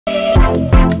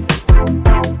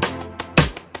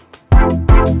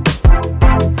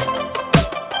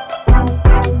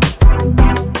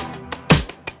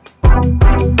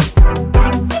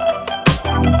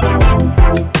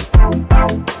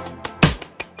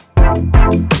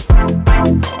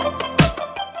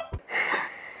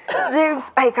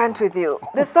I can't with you.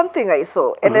 There's something I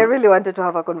saw, and I really wanted to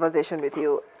have a conversation with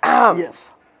you. Yes.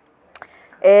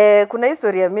 Kuna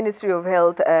historia, Ministry of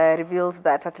Health reveals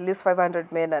that at least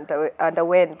 500 men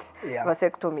underwent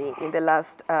vasectomy in the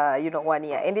last, 1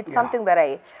 year. And it's something that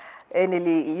I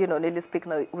nearly speak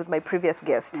now with my previous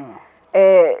guest.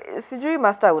 Sijui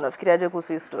master unafikiriaje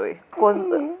kuhusu hii story? Because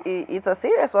it's a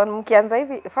serious one. Mkianza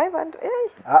hivi 500.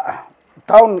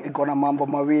 Town iko na mambo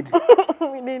mawili.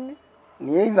 Nini?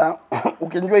 Ni either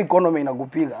ukinjua economy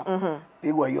inakupiga,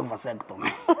 pigwa hiyo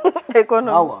vasectomy.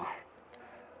 Economy. Sawa.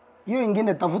 Hiyo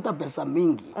ingine tafuta pesa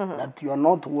mingi that you are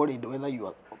not worried whether you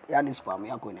are, yani sperm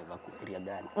yako inaweza kueria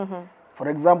gani. For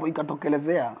example,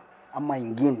 ikatokelezea ama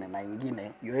ingine na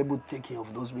ingine, you're able to take care of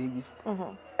those babies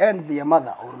and their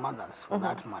mother or mothers for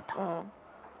that matter.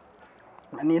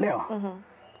 Unanielewa?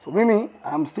 So mimi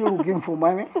I'm still looking for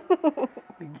money.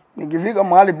 Nikifika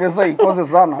mahali pesa ikose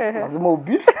sana, lazima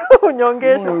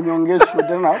unyongeshe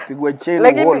tena pigwe chain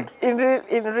like hold.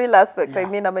 In real aspect, I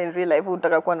mean, in real life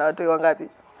unataka kuwa na watu wangapi?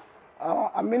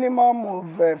 A minimum of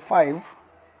 5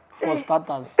 for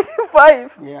starters. 5?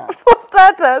 Yeah. For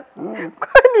starters?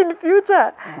 Kwani in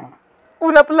future?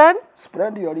 Una plan?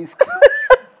 Spread your risk.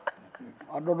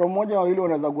 Watoto mmoja wawili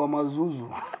wanaweza kuwa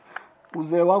mazuzu.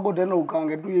 Uzee wako tena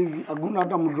ukaange tu hivi, hakuna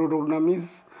hata mtoto una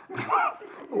miss.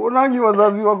 Unangi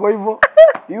wazazi wako hivyo.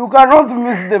 You cannot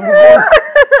miss them because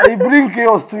they bring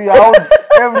chaos to your house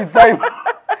every time.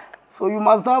 So you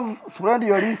must have spread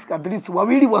your risk at least.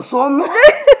 Wawili wasome.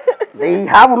 They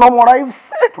have normal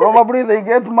lives. Probably they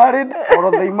get married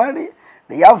or they marry.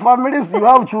 They have families. You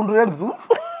have children too.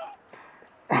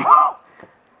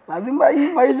 Lazima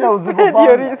hii maisha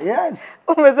usikopanga. Yes.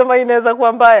 Umesema inaweza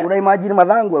kuwa mbaya. Una imagine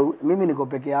madhangu mimi niko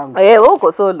peke yangu. Wewe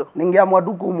uko solo. Ningeamua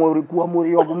tu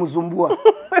kuwa kumsumbua.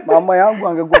 Mama yangu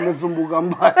angekuwa amesumbuka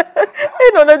mbaya.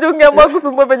 Unajua ungeamua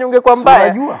kusumbua penye ungekuwa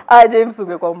mbaya. James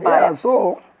ungekuwa mbaya. Yeah,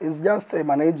 so it's just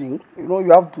managing. You know,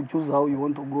 you have to choose how you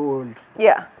want to grow old.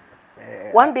 Yeah.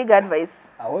 One big advice.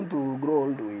 I want to grow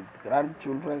old with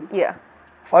grandchildren. Yeah.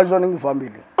 Functioning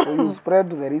family. So you spread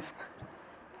the risk.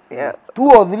 Yeah. 2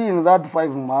 or 3 in that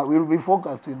 5 will be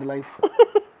focused with life.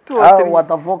 2 or 3.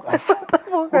 Watafocus.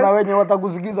 Kuna wenye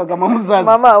watakusikiza kama mzazi.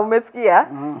 Mama, umesikia?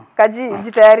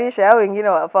 Jitayarisha au wengine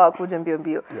wafaa kuje mbio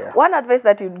mbio. One advice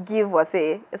that you'd give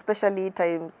wase, especially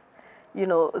times,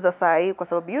 za sai, kwa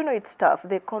sababu it's tough,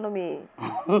 the economy.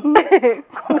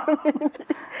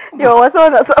 Wase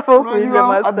wanasuffer huku nje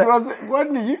master.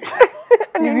 Kwani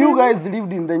if you guys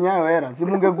lived in the Nyayo era, si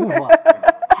mungekufa.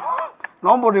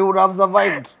 Nobody would have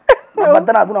survived. But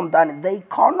then hatuna mtani. The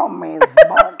economy is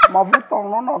bad. Mafuta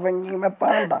unaona venye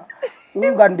imepanda.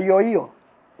 Unga ndio hiyo.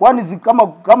 Kwani si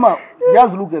kama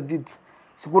just look at it.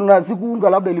 Siku unga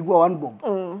labda ilikuwa 1 bob.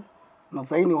 Na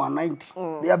sasa ni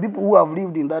 190. There are people who have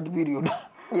lived in that period.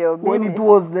 When it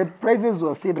was, the prices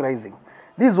were still rising.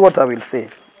 This is what I will say.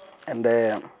 And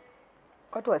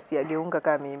watu wasiage unga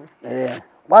kama mimi.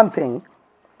 One thing,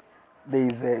 there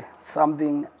is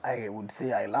something I would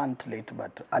say I learned late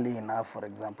but early enough, for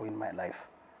example, in my life.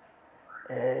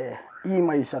 Hii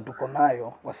maisha tuko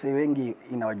nayo, wase wengi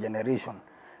in our generation,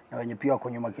 na wenye pia wako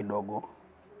nyuma kidogo,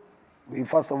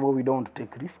 first of all, we don't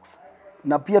take risks.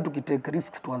 Na pia tukitake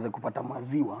risks tuanze kupata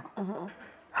maziwa,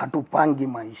 hatupangi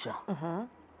maisha.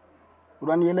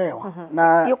 Unanielewa?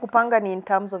 Na hiyo kupanga ni in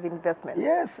terms of investment.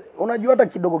 Yes, unajua hata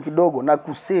kidogo na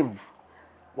kusave.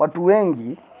 Watu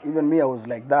wengi, even me, I was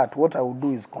like that. What I would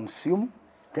do is consume,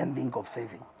 then think of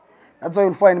saving. That's why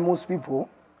you'll find most people,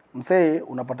 msee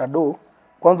unapata do,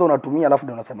 kwanza unatumia alafu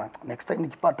ndio unasema next time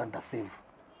nikipata nita save.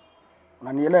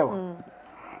 Unanielewa?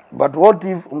 But what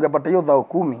if ungepata hiyo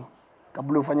 10,000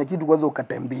 kabla ufanye kitu kwanza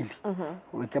ukate 2.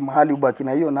 Uweke mahali ubaki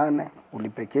na hiyo 8,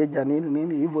 ulipekeja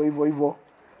nini hivyo.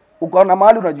 Ukaona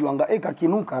mahali unajuanga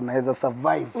kakinuka anaweza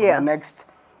survive for the next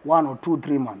 1 or 2,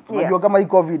 3 months. Unajua kama hii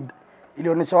COVID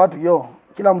ilionyesha watu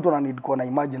kila mtu ana need kuwa na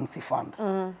emergency fund.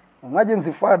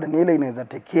 Emergency fund ni ile inaweza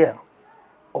take care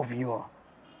of your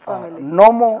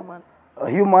normal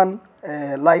human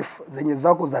life zenye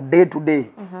zako za day to day.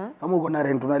 Kama uko na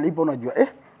rent unalipa, unajua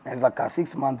naweza kaa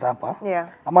 6 months hapa.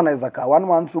 Ama naweza kaa 1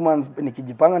 month, 2 months,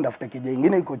 nikijipanga ndafuta kija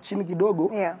ingine iko chini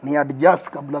kidogo, ni adjust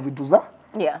kabla vitu za.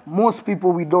 Most people,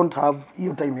 we don't have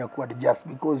hiyo time ya ku adjust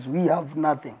because we have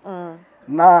nothing.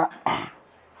 Na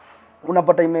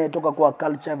unapata imetoka kwa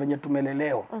culture venye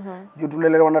tumelelewa. Juu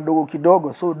tulelelewa na dogo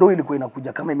kidogo, so do ilikuwa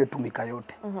inakuja kama imetumika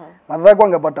yote. Madhako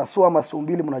angepata so ama so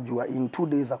 2, mnajua in 2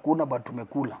 days hakuna, but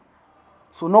tumekula.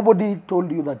 So nobody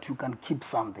told you that you can keep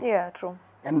something. Yeah, true.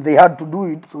 And they had to do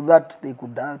it so that they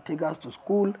could take us to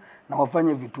school na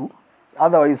wafanye vitu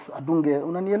otherwise atunge,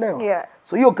 unanielewa? Yeah.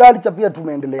 So hiyo culture pia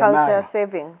tumeendelea nayo. Culture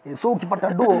saving. So ukipata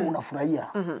do unafurahia.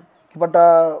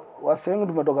 Ukipata wase wengi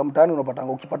tumetoka mtaani unapata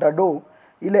ukipata do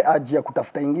ile aji ya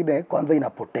kutafuta ingine kwanza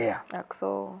inapotea.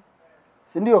 So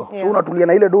si ndio? So unatulia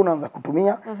na ile do unaanza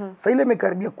kutumia. Sasa ile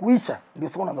imekaribia kuisha ndio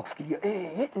sasa unaanza kufikiria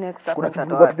next kuna kitu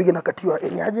tulikuwa tupige na Katiwa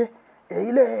ni aje?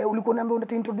 Ile ulikuwa niambia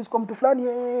unataka introduce kwa mtu fulani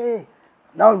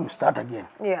now you start again.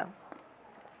 Yeah.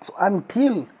 So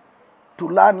until to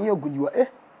learn hiyo kujua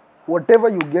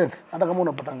whatever you get hata kama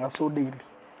unapata so daily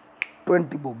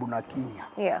 20 bob na Kenya.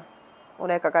 Yeah.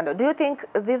 Unaweka kando. Do you think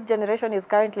this generation is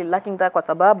currently lacking that kwa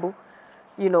sababu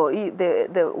you know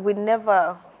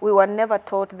we were never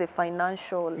taught the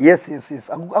financial. Yes.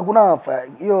 Hakuna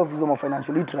hiyo vizoma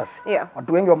financial literacy. Yeah.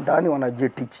 Watu wengi wa mtaani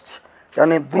wanajeteach.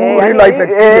 Yani through real life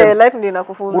experience. Life ndio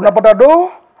inakufunza. Unapata do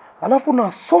alafu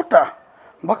unasota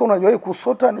mpaka unajua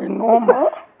kusota ni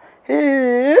noma.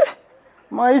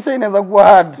 Maisha inaweza kuwa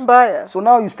hard. Mbaya. So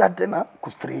now you start tena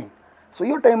kustrain. So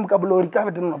hiyo time kabla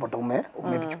urecover tena unapata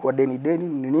umechukua deni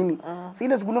nini. Si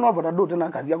ile siku unapata do tena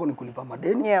kazi yako ni kulipa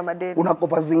madeni. Yeah, madeni.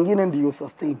 Unakopa zingine ndio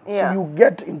sustain. Yeah. So you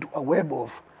get into a web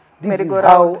of this is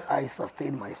how I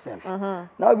sustain myself.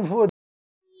 Now before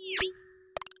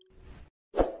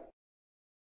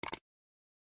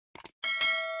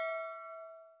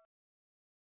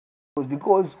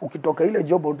because ukitoka ile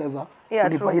job utaweza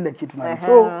kulipa ile kitu na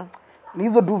so ni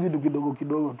hizo tu vitu kidogo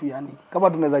kidogo tu yani kama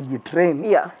tunaweza jitrain.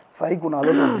 Yeah. Sasa kuna a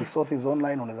lot of resources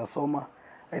online unaweza soma.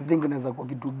 I think unaweza kwa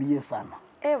kitu bie sana.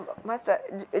 Master,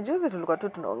 juzi tulikuwa tu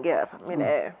tunaongea hapa mimi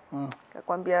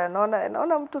nakwambia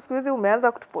naona mtu siku hizi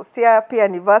umeanza kutupostia pia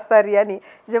anniversary yani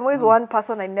Jaymo is one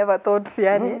person I never thought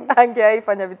yani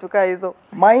angeaifanya vitu kama hizo.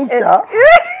 Maisha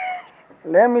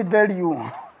let me tell you.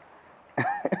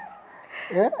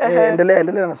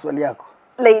 Endelea na swali yako.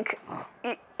 Like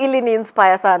ili ni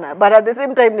inspire sana but at the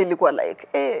same time nilikuwa like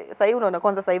sasa unaona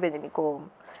kwanza sasa hivi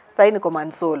niko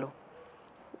man solo.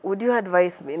 Would you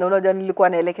advise me? Unajua nilikuwa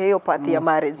naelekea hiyo path ya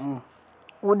marriage.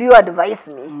 Would you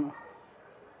advise me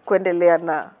kuendelea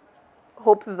na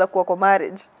hopes za kuwa kwa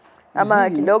marriage? Ama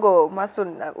kidogo Master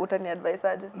utani advise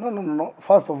aje? No.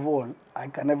 First of all, I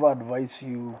can never advise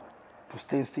you to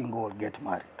stay single or get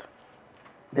married.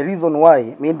 The reason why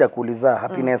mimi ndakuuliza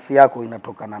happiness yako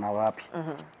inatokana na wapi?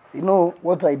 You know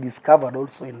what I discovered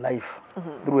also in life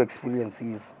through experience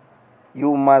is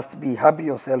you must be happy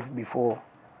yourself before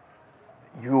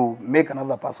you make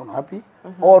another person happy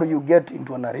or you get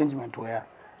into an arrangement where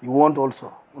you want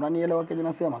also. Unanielewa kile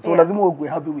nasema? So lazima uwe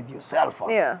happy with yourself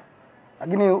first. Yeah.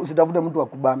 Lakini usitafute mtu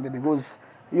akubambe because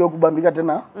hiyo kubambika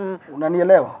tena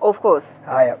unanielewa? Of course.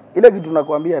 Haya, ile kitu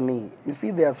nakwambia ni you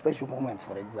see there are special moments.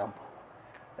 For example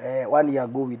 1 year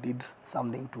ago we did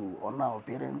something to honor our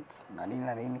parents na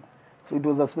nini. So it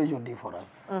was a special day for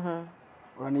us.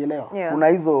 Unanielewa? Yeah. Kuna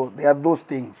hizo there are those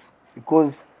things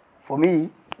because for me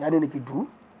yani ni kitu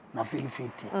na feel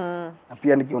fit. Na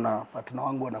pia nikiona partner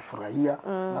wangu anafurahia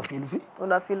na feel fit.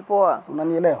 Una feel poa.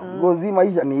 Unanielewa? Because hii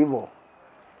maisha ni hivyo.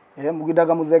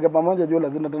 Mkitaka muzeke pamoja jua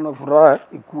lazima tena furaha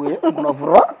ikue. Kuna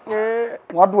furaha.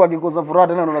 Watu wakikosa furaha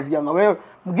tena unasikianga wewe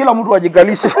kila mtu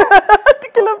ajikalishe.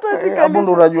 Kila mtu ajikalishe. Hapo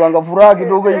ndo unajuanga furaha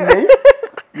kidogo ile.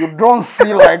 You don't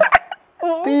feel like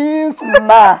this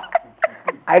nah.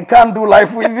 I can't do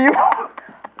life with you.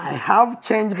 I have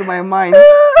changed my mind.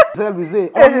 Self we say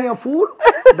only a fool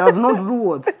does not do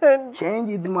what?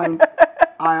 Change its mind.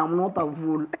 I am not a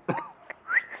fool.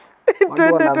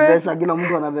 Watu wanavesha, kila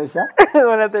mtu anavesha.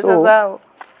 Wanavesha zao.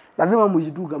 Lazima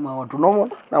mjitu kama watu normal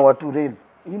na watu real.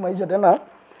 Hii maisha tena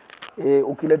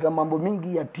ukileta mambo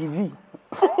mingi ya TV.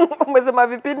 Umesema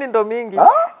vipindi ndo mingi.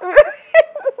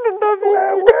 Ndo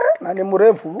mingi. Na ni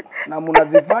mrefu na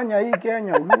mnazifanya hii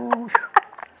Kenya.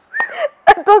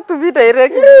 Talk to me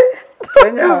directly.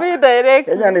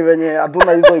 Kenya ni venye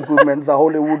hatuna hizo equipment za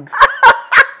Hollywood.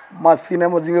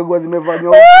 Masinema zingekuwa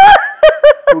zimefanywa.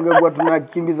 Tungekuwa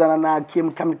tunakimbizana na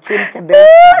Kim Kardashian.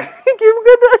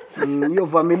 Hiyo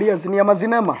familia si ni ya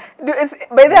masinema.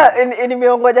 By the way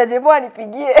nimeongoja Jaymo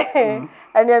anipigie.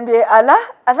 Aniambie ala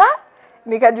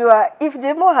nikajua if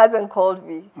Jaymo hasn't called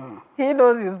me he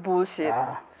knows his bullshit.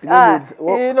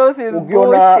 He knows his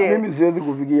bullshit. Mimi siwezi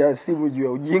kupigia simu juu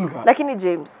ya ujinga. Lakini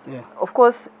James, of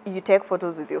course you take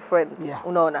photos with your friends,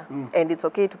 unaona, and it's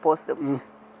okay to post them.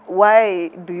 Why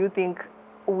do you think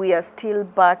we are still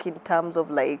back in terms of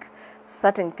like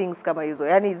certain things kama hizo?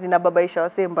 Yani zinababaisha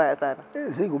wasee mbaya sana.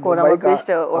 Kuna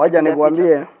mababaisha. Wacha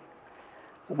nikwambie,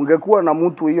 ungekuwa na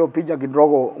mtu hiyo picha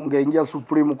kidogo ungeingia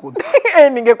Supreme Court.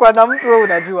 Ningekuwa na mtu wewe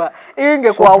unajua. Hiyo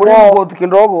ingekuwa Supreme Court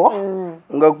kidogo.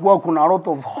 Ungekuwa kuna a lot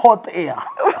of hot air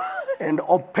and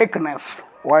opaqueness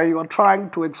while you are trying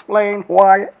to explain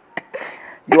why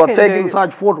you are taking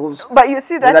such photos. But you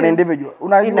see that with an individual.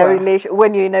 In a relation,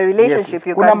 when you're in a relationship,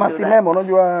 you kuna can't do that. masinema,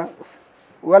 unajua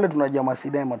wale tunajua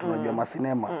masinema,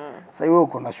 masinema. Sasa wewe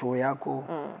uko na show yako,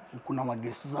 kuna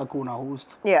magest zako una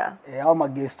host. Yeah. Hao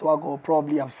magest wako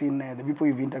probably have seen the people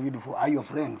you've interviewed before are your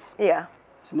friends. Yeah.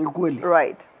 Si ni kweli?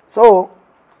 Right. So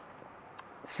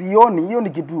sioni hiyo ni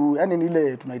kitu yani ni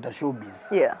ile tunaita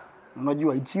showbiz. Yeah.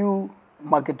 Unajua it's you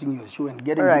marketing your show and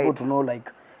getting people to know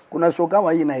like kuna show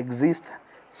kama hii ina exist,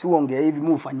 si uongea hivi,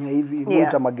 mufanyia hivi,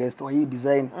 muita magest wa hii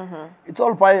design. It's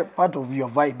all part of your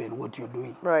vibe and what you're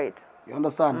doing. Right. You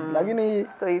understand? Lakini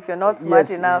so if you're not smart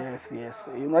enough. Yes.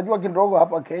 Unajua kidogo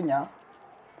hapa Kenya,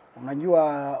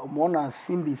 unajua umeona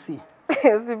CBC.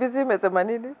 CBC imesema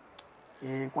nini?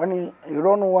 Kwani you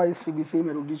don't know why CBC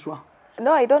imerudishwa?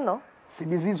 No, I don't know.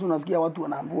 CBC unasikia watu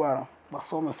wanaambiwa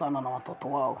wasome sana na watoto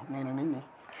wao nini.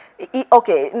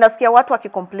 Okay, nasikia watu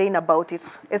wakicomplain about it,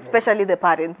 especially the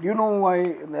parents. You know why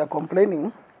they are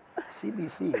complaining?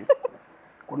 CBC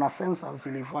kuna census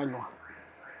ilifanywa.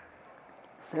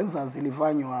 Census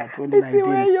ilifanywa 2019.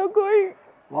 Where you're going?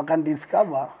 Wakan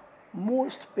discover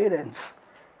most parents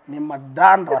ni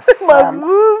madanda sana.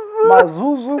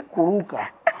 Mazuzu kuruka.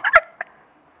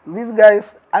 These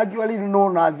guys actually know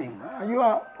nothing.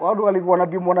 Unajua watu walikuwa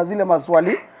wanapimwa na zile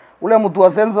maswali. Ule mtu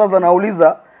wa census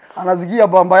anauliza, anasikia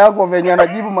bamba yako venye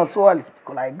anajibu maswali.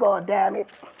 Like, God damn it.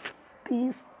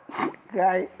 This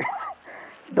guy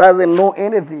doesn't know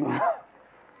anything.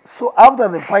 So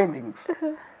after the findings,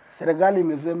 serikali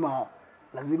imesema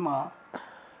lazima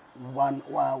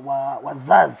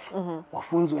wazazi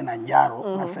wafunzwe na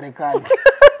njaro na serikali.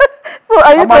 So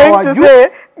are you trying to say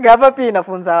gava pia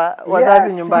inafunza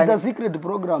wazazi nyumbani? It's a secret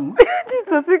program.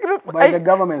 It's a secret by the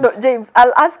government. No, James,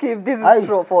 I'll ask you if this is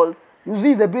true or false. You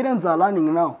see, the parents are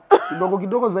learning now.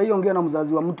 Kidogo za hiyo ongea na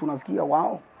mzazi wa mtu unasikia,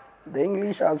 wow, the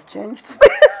English has changed.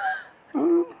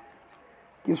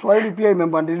 Kiswahili pia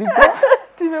imebadilika.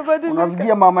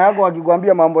 Unasikia mama yako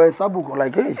akikwambia mambo ya hesabu uko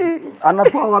like, hey,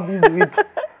 anatoa wapi hizi vitu?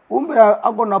 Kumbe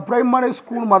ako na primary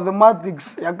school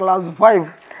mathematics ya class 5.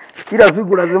 Kila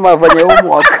siku lazima afanye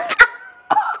homework.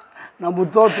 Na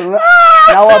mtoto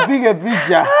na wapige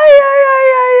picha.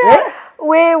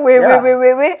 Wait.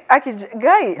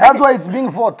 Guy. That's why it's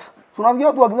being fought. So unasikia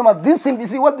watu wakisema this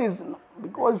CBC what is,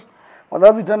 because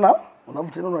wazazi tena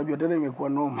unajua tena imekuwa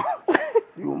noma.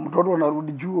 Mtoto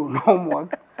anarudi chuo na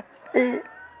homework.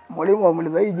 Mwalimu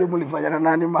amuliza hii je mlifanya na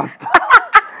nani master?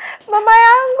 Mama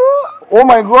yangu. Oh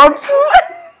my God.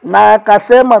 Na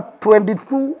akasema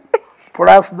 22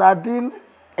 plus 13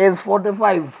 is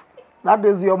 45. That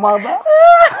is your mother.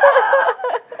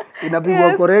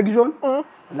 Inapigwa correction.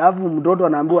 Alafu mtoto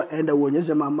anaambiwa enda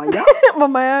uonyeshe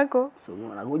mama yako. So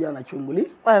anakuja anachungulia.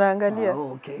 Anaangalia.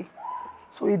 Okay.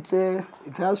 So it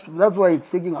has to, that's why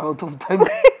it's taking a lot of time.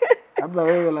 Hata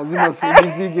wewe lazima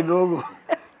CBC kidogo.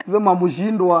 Sema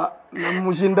mshindwa na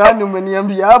mshindani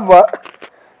umeniambia hapa.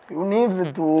 You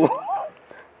need to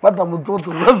pata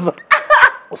mtoto sasa.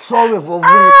 Usome for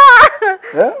free.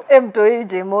 Mtoi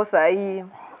Jaymo sahi.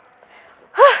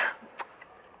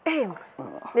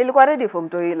 Nilikuwa ready for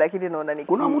mtoi lakini naona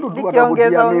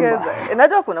nikiongeza.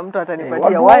 Najua kuna mtu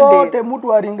atanipatia one day. Wote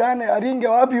mtu aringe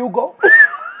wapi huko?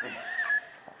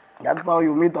 That's how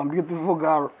you meet a beautiful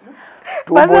girl.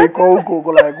 Tumbo iko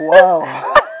huko like wow.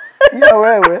 Pia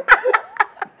wewe.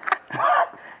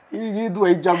 Hii kitu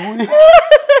haichagui.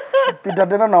 Pita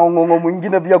tena na ongongo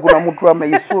mwingine pia kuna mtu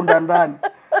ameisunda ndani.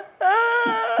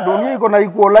 Dunia iko na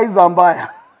equalizer mbaya.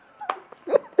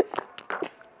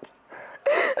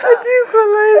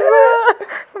 Equalizer.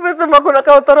 Umesema kuna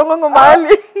kautorongo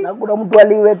mahali. Na kuna mtu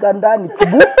aliweka ndani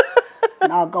kibu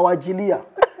na akawachilia.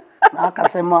 Na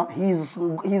akasema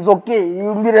he's okay,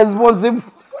 you be responsible.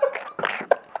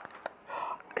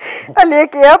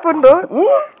 Aliweke hapo ndo.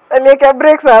 Aliweka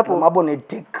brakes hapo. Mambo ni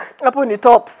tick. Hapo ni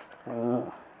tops.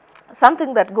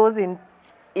 Something that goes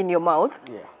in your mouth.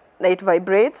 Yeah. Like it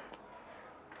vibrates.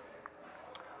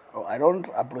 Oh, I don't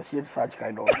appreciate such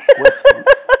kind of questions.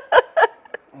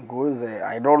 Because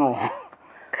I don't know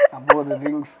about the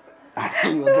things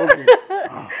you're talking.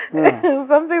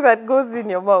 Something that goes in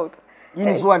your mouth.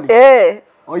 In Swahili.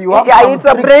 Oh, you have it's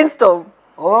a brainstorm.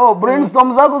 Oh,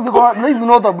 brainstorm zako ziko. This is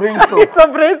not a brainstorm. It's a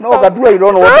brainstorm. No, Katiwa, you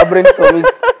don't know what a brainstorm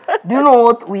is. Do you know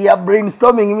what we are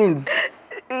brainstorming means?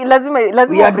 Lazima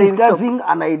we are discussing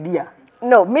an idea.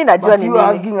 No, me najua ni nini. You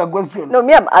are asking a question. No,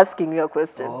 me I'm asking you a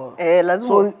question. Lazima.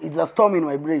 So it's a storm in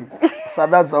my brain. So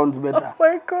that sounds better. Oh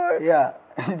my God. Yeah,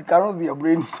 it cannot be a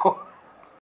brainstorm.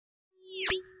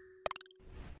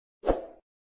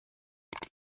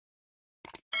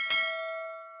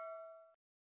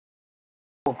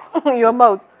 Your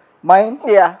mouth. Mine?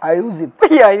 Yeah. I use it.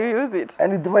 Yeah, you use it.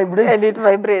 And it vibrates. And it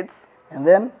vibrates. And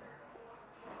then?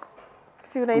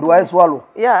 See, Do I swallow?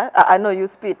 Yeah, I know you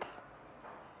spit.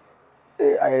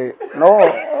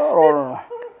 No.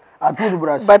 A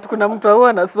toothbrush. But kuna mtu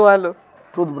huwa swallow.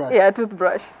 Toothbrush. Yeah,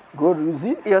 toothbrush. Good, you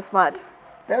see? You're smart.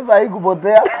 Pesa hii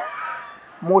kupotea.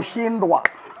 Moshindwa.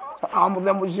 I'm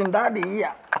the moshindadi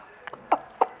here.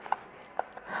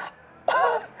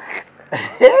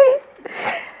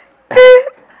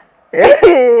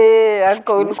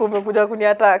 Uncle, ulikuwa umekuja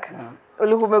kuniattack.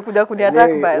 Ulikuwa umekuja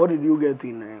kuniattack bad. What did you get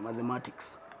in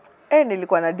mathematics?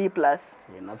 Nilikuwa na D+.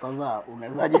 Na sasa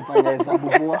unawezaje fanya hesabu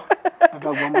poa?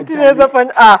 Hata kwa Tunaweza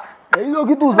fanya hiyo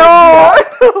kitu no.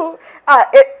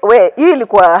 We, hii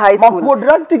ilikuwa high school.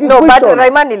 No, but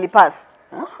Rayman nilipass.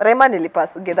 Rayman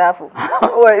nilipass gedhafu.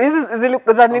 Hizi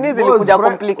zilikuwa nini zilikuja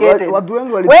complicated. Watu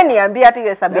wengi wewe niambie hata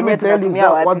hesabu yenyewe tunatumia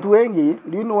wapi? Watu wengi,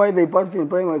 do you know why they passed in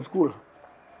primary school?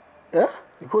 Yeah?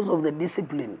 Because of the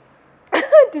discipline.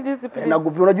 Discipline. Na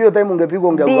unajua time ungepigwa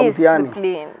ungeanguka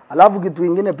mtihani. Alafu kitu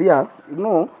kingine pia, you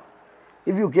know,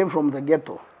 if you came from the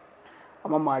ghetto,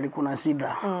 ama mahali kuna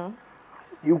shida.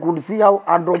 You could see how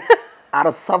adults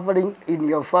are suffering in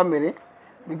your family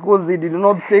because they did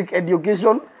not take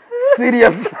education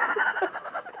serious.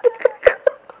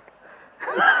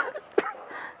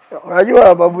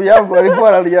 Unajua babu yangu alikuwa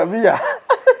ananiambia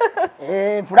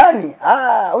fulani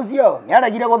usio ni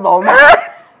anajira kuthoma.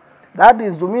 That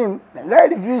is to mean the guy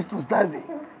refused to study.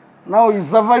 Now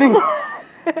he's suffering.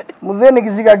 Mzee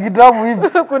nikishika kitabu hivi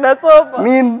kuna soma.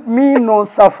 Me no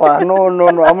suffer. No,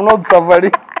 I'm not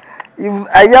suffering. If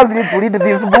I just need to read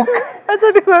this book.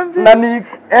 Acha nikwambie. Na ni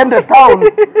end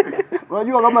town.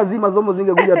 Unajua kama masomo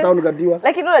zingekuja town Katiwa.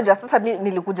 Lakini unajua sasa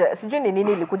nilikuja sijui ni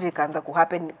nini ilikuja ikaanza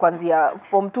kuhappen kuanzia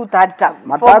form 2 third term.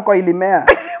 Matako ilimea.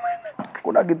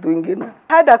 Kuna kitu kingine.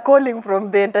 Had a calling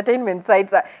from the entertainment side.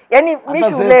 Yaani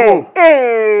mishule.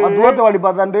 Watu wote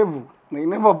walipata ndevu. They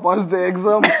never passed the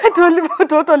exam.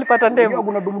 Watu wote walipata ndevu.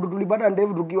 Kuna mtu tulipata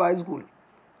ndevu tukiwa high school.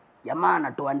 Jamaa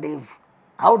anatoa ndevu.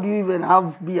 How do you even have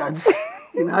beards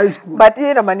in high school? But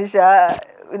hiyo inamaanisha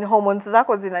hormones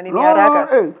zako zina nini haraka?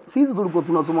 Sisi tulikuwa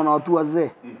tunasoma na watu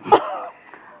wazee.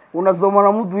 Unasoma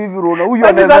na mtu hivi unaona huyu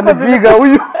anaweza nipiga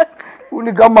huyu. Huyu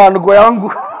ni kama anko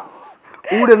yangu.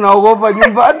 Ule naogopa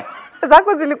nyumbani.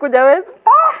 Zako zilikuja wewe?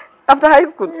 After high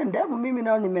school? Ndevu mimi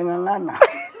nao nimengangana.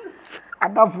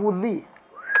 Hata fudhi.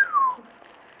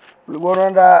 Ulikuwa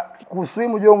unaenda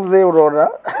kuswim jo mzee unaona.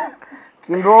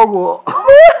 Kidogo.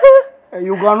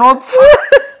 You cannot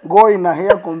go in a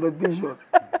hair competition.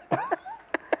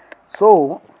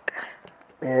 So,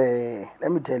 let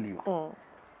me tell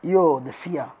you, the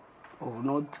fear of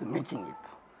not making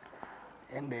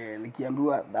it. And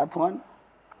nikiambiwa that one,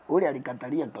 ule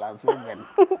alikatalia class 7.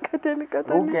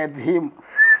 Look at him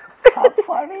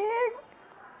suffering.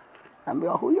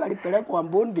 Ambiwa huyu alipelekwa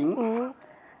bonding,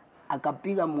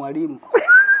 akapiga mwalimu.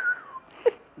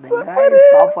 The guy is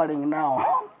suffering now.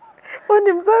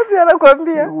 Ni mzazi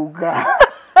anakuambia. Niguka.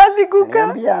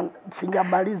 Niambia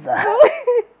sijamaliza.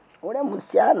 Ule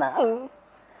msichana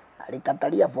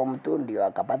alikatalia form 2 ndio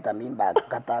akapata mimba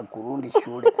akakataa kurudi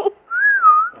shule.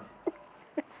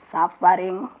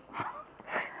 Suffering.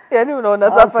 Yaani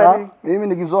unaona suffering. Mimi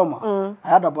nikisoma, I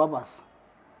had a purpose.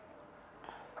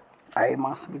 I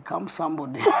must become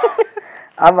somebody.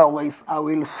 Otherwise I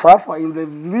will suffer in the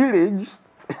village.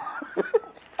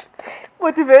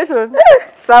 Motivation.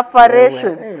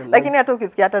 Sufferation. Lakini hata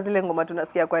ukisikia hata zile ngoma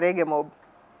tunasikia kwa reggae mob.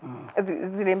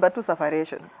 Zilimba tu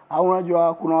sufferation.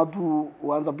 Unajua kuna watu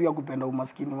huanza pia kupenda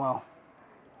umaskini wao.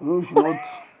 You should not.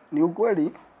 Ni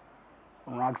ukweli.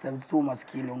 Una accept tu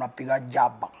umaskini, unapiga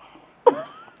jaba.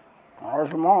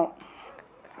 Anasema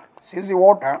sisi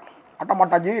wote hata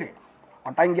matajiri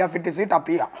wataingia 56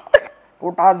 pia.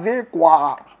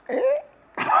 Utazikwa.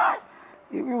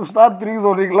 If you start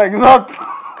reasoning like that.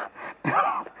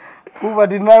 Kuva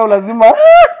dinayo lazima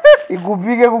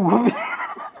ikupige kukupi.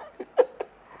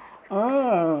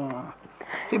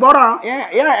 Si bora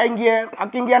yeye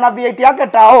akiingia na VAT yake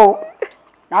tao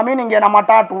na mimi ningia na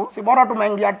matatu, si bora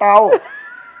tumeingia tao.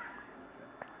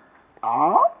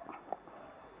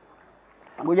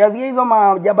 Ngojazie hizo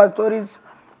majaba stories.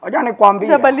 Wacha nikwambie.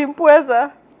 Jaba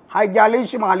limpweza.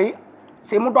 Haijalishi mali,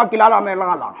 si mtu akilala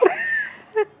amelala.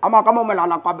 Ama kama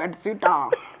umelala kwa bed sitter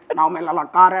na umelala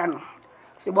Karen,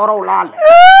 si bora ulale.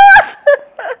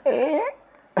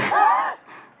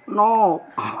 No.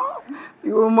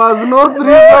 You must not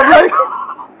reason like.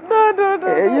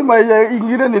 No. Hii maisha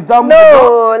ingine ni tamu.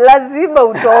 No, lazima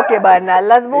utoke bana.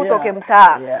 Lazima utoke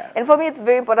mtaa. And for me it's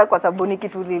very important kwa sababu ni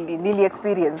kitu nili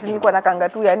experience. Nilikuwa nakanga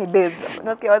tu yani based.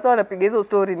 Nasikia watu wanapiga hizo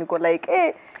story niko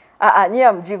like Nyie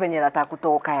hamjui venye nataka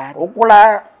kutoka yani.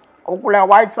 Ukule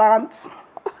White Sands.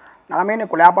 Na mimi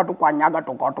kule hapa tu kwa Nyaga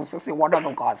tuko tu sisi wote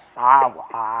tuko sawa.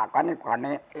 Kwani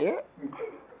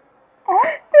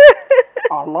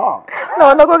Allah.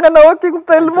 Naona kwa kana walking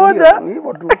style moja.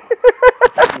 Hivyo tu.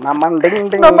 Na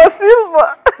manding Na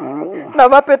masilva. Na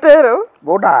mapetero.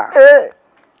 Boda.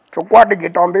 Chukua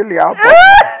digito mbili hapo.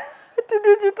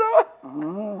 Digito.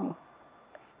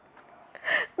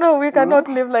 No, we cannot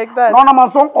live like that. Naona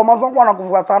masonko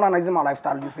anakuvuka sana na hizi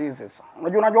lifestyle diseases.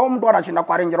 Unajua mtu anashinda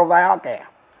kwa Range Rover yake.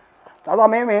 Sasa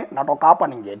mimi natoka hapa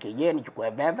ningekie nichukue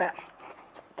veve.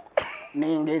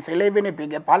 Ningeselevi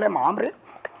nipige pale maamri.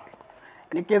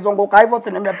 Nikizunguka hivyo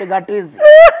si nimepiga tizi.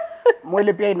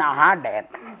 Mwili pia ina harden.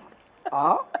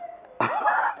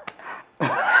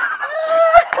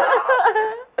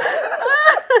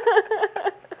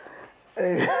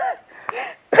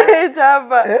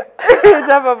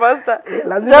 Jaba master.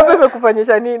 Jaba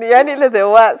imekufanyisha nini? Yaani ile the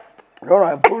worst. No,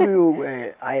 I've told you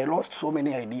I lost so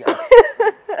many ideas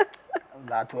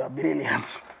that were brilliant.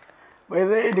 By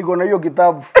the way, niko na hiyo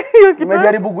kitabu.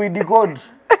 Nimejaribu kuidecode.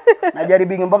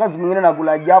 Najaribu mpaka siku nyingine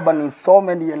nakula jaba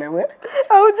nisome nielewe.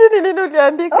 Haujui nini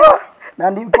uliandika? Na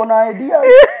niko na ideas.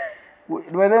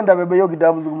 Wewe ndio bebe hiyo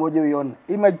kitabu siku moja uione.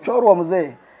 Imechorwa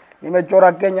mzee.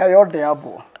 Nimechora Kenya yote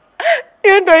hapo.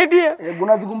 Hiyo ndio idea.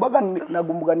 Kuna siku mpaka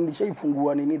nakumbuka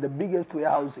nilishaifungua nini the biggest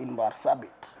warehouse in Marsabit.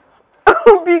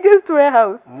 Biggest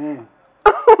warehouse.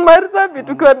 Marsabit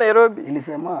tukiwa Nairobi.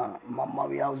 Ilisema mama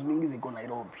warehouse mingi ziko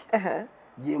Nairobi.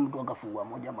 Je, mtu akafungua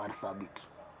moja Marsabit.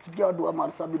 Sikia watu wa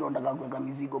Marsabit wanataka kuweka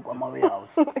mizigo kwa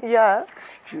warehouse. Yeah.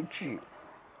 Chichi.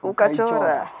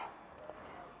 Ukachora.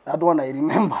 That one I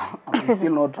remember. I'm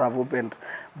still not have opened.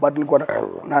 But nilikuwa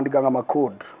naandika kama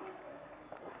code.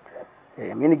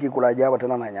 Mimi nikikula jaba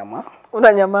tena na nyama.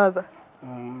 Unanyamaza.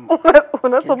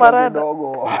 Unasoma rada.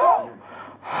 Dogo.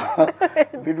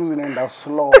 Vitu zinaenda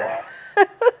slow.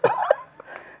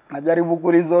 Najaribu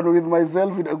kureason with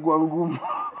myself inakuwa ngumu.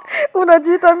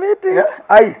 Unajiita meeting.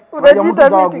 Unajiita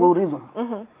meeting.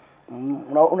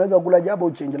 Unaweza kula jaba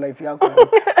uchange life yako.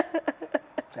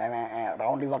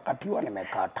 Round za Katiwa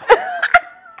nimekata.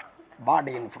 Bad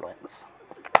influence.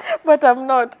 But I'm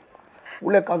not.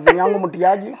 Ule kazi yangu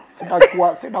mtiaji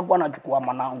sitakuwa nachukua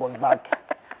manango zake.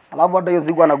 Alafu hata hiyo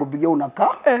siku anakupigia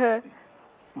unakaa.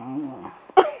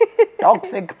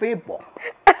 Toxic people.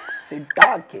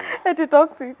 Sitaki. Eti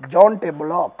toxic. Jonte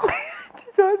block.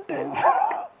 Jonte.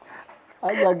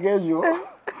 Asa kesho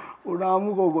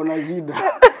unaamuka uko na shida.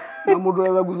 Na mtu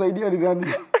anaweza kusaidia ni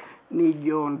gani? Ni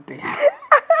Jonte.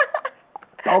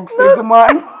 Toxic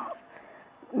man.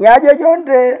 Niaje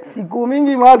Jonte siku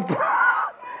mingi master.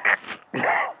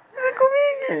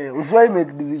 Uswai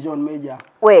make decision major.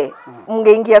 We,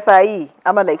 mngeingia saa hii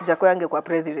ama like Jako yange kwa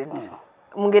president.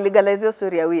 Mngelegalize hiyo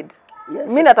story ya weed. Yes.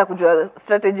 Mimi nataka kujua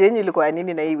strategy yenu ilikuwa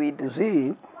nini na hii weed. You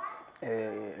see,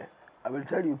 I will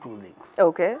tell you two things.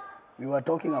 Okay. We were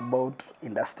talking about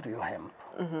industrial hemp.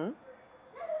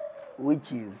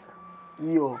 Which is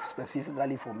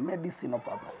specifically for medicinal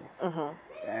purposes.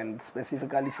 And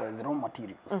specifically for raw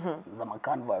materials. Za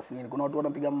canvas. Kuna watu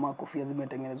wanapiga makofia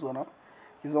zimetengenezwa na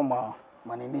hizo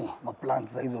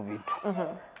plants za hizo vitu.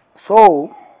 So,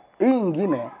 hii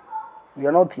ingine we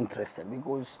are not interested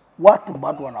because watu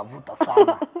bado wanavuta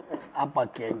sana hapa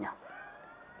Kenya.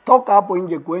 Toka hapo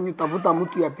nje kwenyu tafuta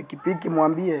mtu ya pikipiki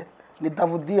mwambie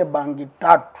nitavutie bangi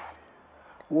 3.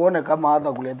 Uone kama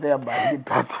hata kuletea bangi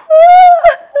 3.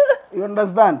 You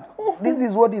understand? This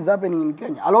is what is happening in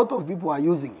Kenya. A lot of people are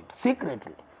using it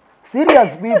secretly.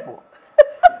 Serious people.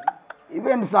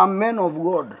 Even some men of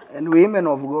God and women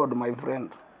of God, my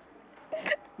friend.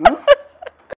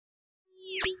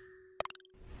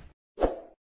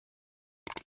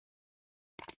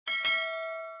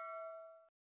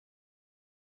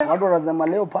 Watu wanasema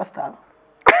leo pastor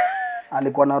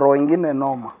alikuwa na roho nyingine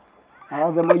noma.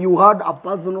 Anasema you had a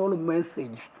personal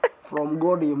message from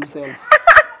God himself.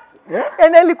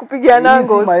 Yaani alikupigia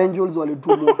nangos. My angels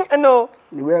walitumwa. No.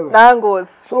 Ni wewe.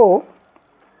 Nangos. So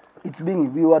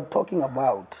we were talking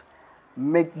about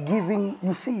giving,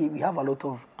 you see, we have a lot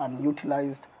of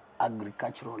unutilized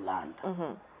agricultural land.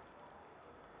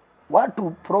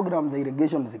 Watu programs za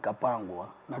irrigation zikapangwa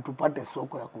na tupate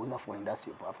soko ya kuuza for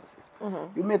industrial purposes.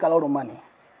 You make a lot of money.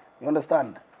 You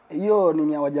understand? Hiyo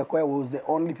nini ya Wajakoya was the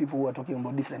only people who were talking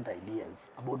about different ideas,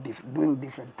 about doing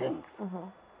different things.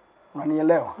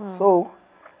 Unanielewa? So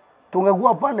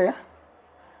tungekuwa pale,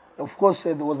 of course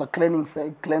there was a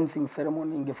cleansing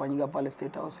ceremony ingefanyika pale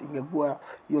State House, ingekuwa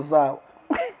hiyo saa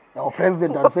our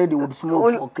president had said he would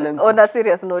smoke for cleansing. On a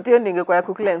serious note, hiyo ningekuwa ya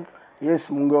ku cleanse. Yes,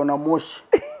 mungeona moshi.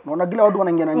 Naona kila watu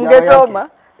wanaingia na njaa yake. Mngechoma.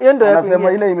 Hiyo ndio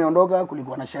anasema ile imeondoka,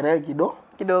 kulikuwa na sherehe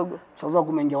kidogo. Sasa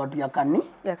kumeingia watu ya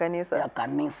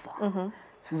kanisa.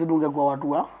 Sisi tungekuwa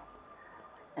watu wa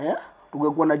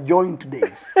tungekuwa na joint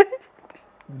days.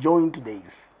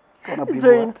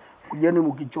 Tunapigwa. Kujeni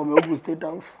mkichome huku State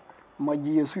House.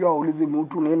 Maji Yesu aulize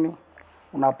mtu nini?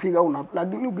 Unapiga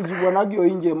lakini ukijibwa nagio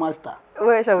nje master.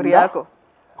 Wewe shauri yako.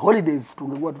 Holidays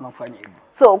tungekuwa tunafanya hivyo.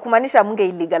 So kumaanisha munge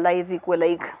illegalize equal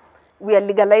like we are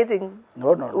legalizing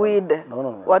weed.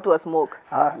 No. Watu wa smoke.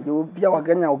 Pia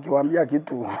Wakenya ukiwaambia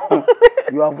kitu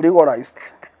you have legalized.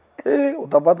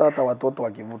 Utapata hata watoto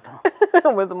wakivuta.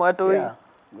 Umesema watu yeah.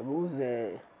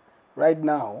 Because right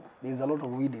now there's a lot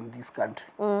of weed in this country.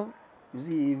 You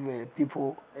see if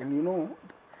people, and you know,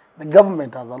 the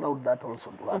government has allowed that also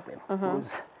to happen.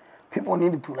 Because people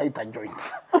need to light a joint.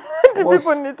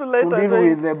 People need to light a joint. To deal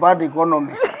with the bad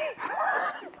economy.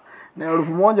 Na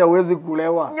 1000 huwezi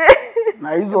kulewa.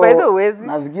 Na hizo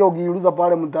nasikia ukiuliza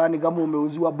pale mtaani kama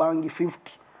umeuziwa bangi 50,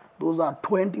 those are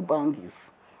 20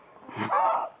 bangies.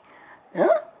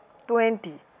 Yeah? 20.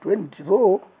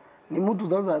 So ni mtu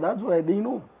sasa, that's why they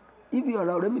know. If you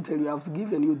allow, let me tell you, I've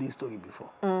given you this story before.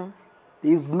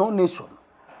 There is no nation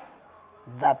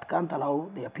that can't allow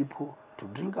their people to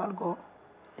drink alcohol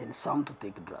and some to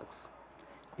take drugs.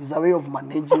 It's a way of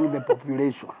managing the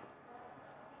population.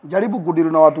 Jaribu kudili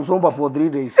na watu somba for 3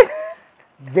 days.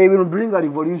 They will bring a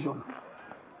revolution.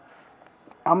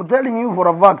 I'm telling you for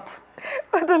a fact.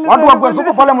 Watu wakwe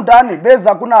somba pale mtaani,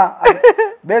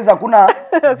 beza kuna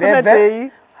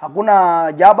veve,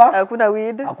 hakuna jaba,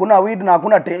 hakuna weed na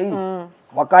hakuna tei.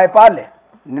 Wakae pale.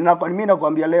 Mimi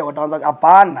nakwambia leo wataanza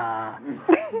hapana.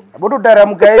 Hebu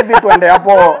teremke hivi tuende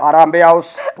hapo Harambee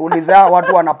House. Tuulize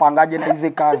watu wanapangaje na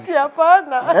hizi kazi.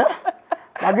 Hapana.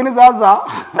 Lakini sasa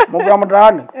mko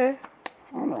mtaani.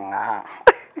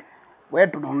 Wewe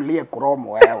tunanulie Crumbs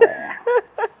wewe.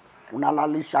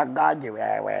 Unalalisha gaje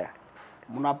wewe.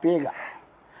 Mnapiga.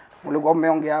 Mlikuwa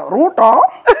mmeongea Ruto.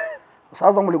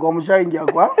 Sasa mlikuwa mshaingia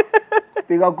kwa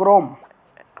piga Crumbs.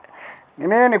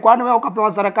 Nini kwani wewe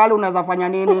ukapewa serikali unaweza fanya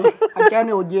nini?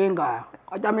 Achani ujenga.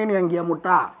 Acha mimi niingie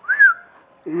mtaa.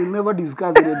 We never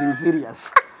discuss anything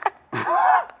serious.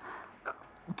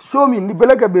 Show me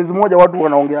nipeleke base moja watu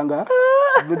wanaongeanga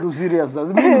vitu serious.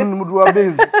 Mimi ni mtu wa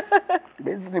base.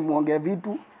 Base ni muongea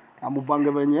vitu na mpange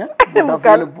venye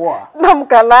mtafile poa. Na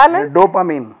mkalale.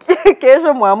 Dopamine.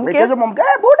 Kesho muamke.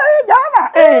 Buda hii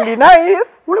jana. Ili nice.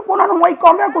 Ulikuwa unanunua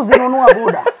ikombe kuzinunua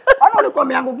buda. Ana ulikuwa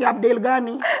umeangukia update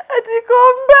gani? Ati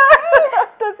kombe.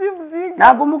 Hata si mzinga.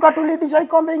 Nakumbuka tulidisha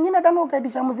ikombe nyingine tena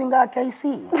ukaidisha mzinga ya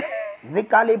KC.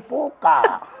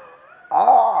 Zikalipuka.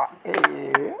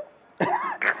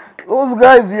 Those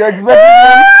guys you expect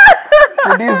them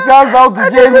to discuss how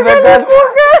to change the country.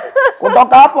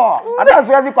 Kutoka hapo hata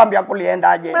siwezi kwambia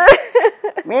kuliendaje.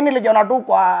 Mimi nilijiona tu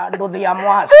kwa nduthi ya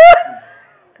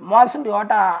Mwasi ndio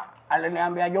hata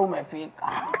aliniambia jo umefika.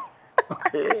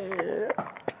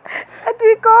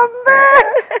 Ati kombe.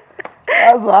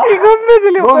 Sasa ikombe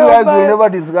zilipoa. Those guys will never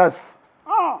discuss.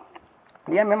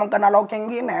 Niye mimi kana lao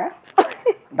kingine.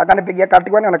 Nataka nipigie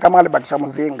Katiwa nione kama alibakisha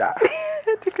mzinga.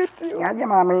 Katiwa. Niaje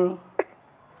mami?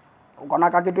 Uko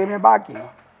na kitu imebaki?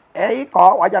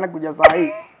 Iko, wacha nikuja saa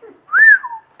hii.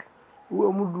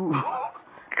 Huyo mtu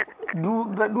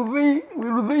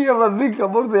will they ever think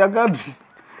about their country?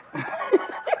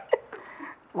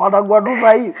 Watakuwa tu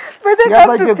saa hii.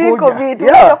 Siasa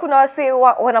ikikuja. Kuna wase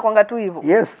wanakwanga tu hivyo.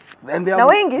 Yes. And they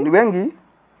are ni wengi.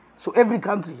 So every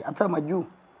country hata majuu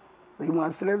they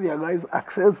must let their guys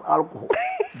access alcohol.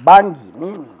 Bangi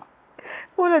nini?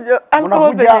 Unajua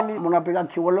alcohol nini? Mnapiga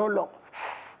kiololo.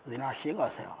 Zinashika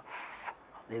sasa.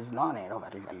 There's no need of a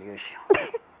revolution.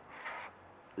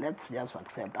 Let's just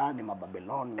accept the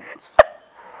Babylonians.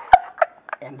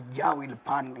 And Jah will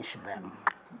punish them.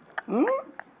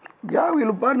 Jah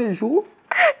will punish you.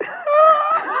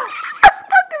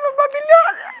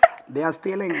 They are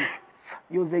stealing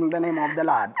using the name of the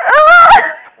Lord.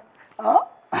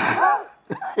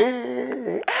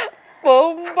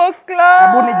 Bombo club.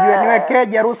 Abu niweke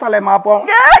Jerusalem hapo.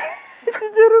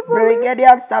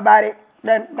 Brigadier Sabari.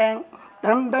 Den.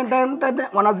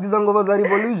 Wanasikiza ngoma za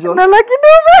revolution. Na laki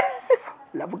dobe.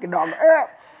 Lafu kidogo.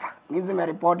 Nizi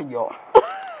meripoti jo.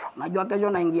 Najua kesho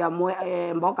naingia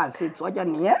mboka 6. Wacha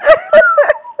nie.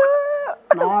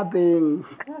 Nothing.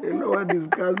 You know what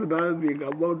discuss nothing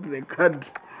about the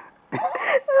country.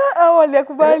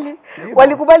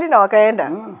 Walikubali na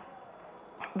wakaenda.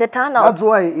 The turnout. That's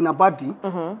why in a party,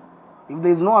 if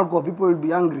there is no alcohol, people will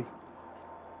be angry.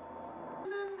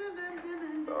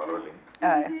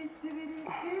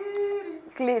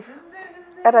 Cliff.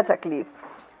 Hata cha Cliff.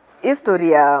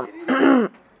 Historia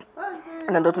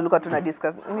Na ndo tulikuwa tuna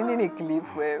discuss nini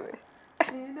clip wewe.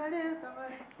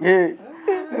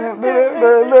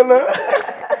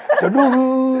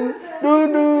 Dudu.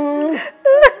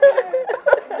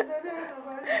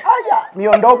 Aya,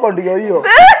 miondoko ndio hiyo.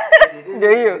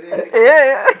 Ndio hiyo.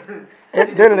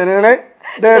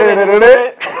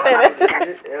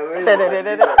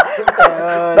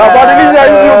 Na badilisha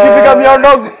hivi ukifika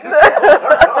miondoko.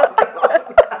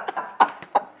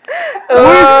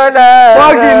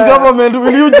 Fucking government,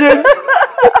 will you change?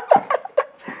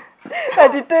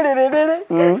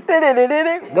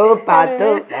 Go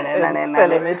PART2.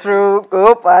 Telling me true.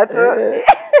 Go PART2.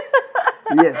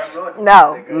 Yes.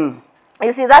 Now,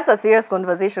 you see, that's a serious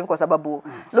conversation kwa sababu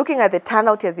looking at the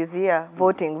turnout ya this year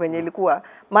voting venye ilikuwa,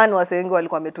 man wase wengi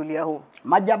walikuwa wametulia home.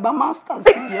 Majaba masters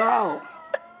yao.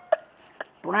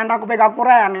 Tunaenda kupiga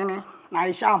kura ya nini? Na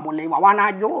ishambuliwa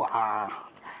wanajua.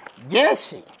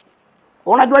 Jeshi.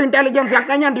 Unajua intelligence ya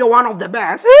Kenya ndio one of the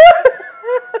best.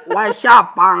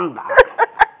 Washapanga.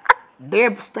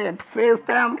 Deep state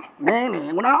system.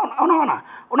 Nini? Unaona?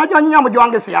 Unajua nyinyi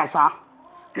mjuange siasa.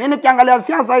 Mimi kiangalia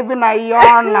siasa hivi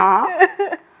naiona.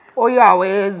 Oya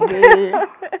hawezi.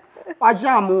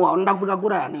 Washamua unataka kupiga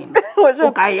kura ya nini?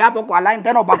 Ukai hapo kwa line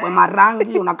tena upakwe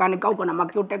marangi, unakanika huko na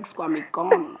macutex kwa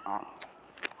mikono.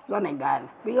 Zone gani?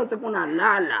 Hiyo siku na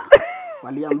lala.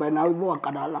 Waliamba na hivyo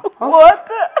wakadala. What?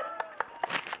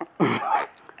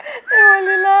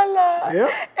 Walilala.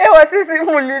 Sisi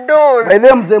mulidoze. By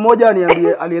the mzee mmoja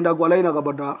alienda kwa line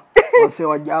akapata wase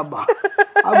wa jaba.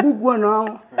 Hakukuwa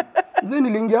nao. Mzee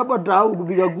niliingia hapa tao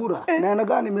kupiga kura. Na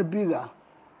anakaa nimepiga.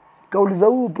 Kauliza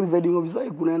huyu presiding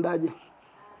officer kunaendaje?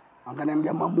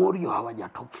 Akaniambia Mamorio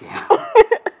hawajatokea.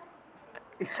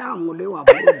 Ishamuliwa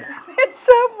bwana.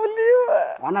 Ishamuliwa.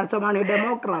 Wanasema ni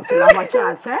democracy la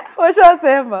wachase.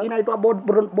 Washasema. Inaitwa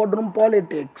boardroom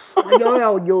politics. Unajua wewe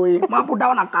hujui. Mabuda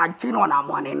wanakaa chini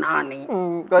wanaamua ni nani.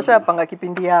 Washapanga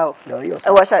kipindi yao.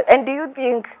 And do you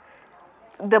think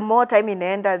the more time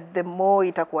inaenda the more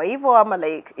itakuwa hivyo ama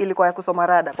like ilikuwa ya kusoma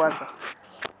rada kwanza?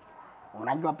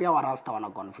 Unajua pia warasta wana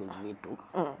confuse vitu.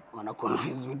 Wana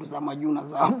confuse vitu za majuna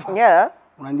za hapa. Yeah.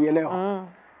 Unanielewa?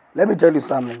 Let me tell you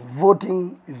something.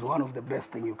 Voting is one of the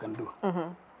best thing you can do.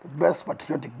 The best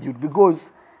patriotic duty, because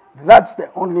that's the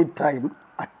only time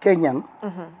a Kenyan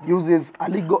uses a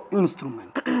legal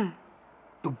instrument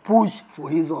to push for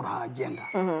his or her agenda.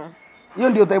 Hiyo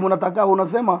ndio time unataka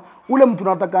unasema ule mtu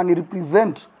nataka ni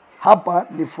represent hapa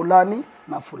ni fulani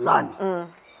na fulani.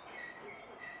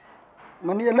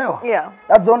 Umenielewa? Yeah.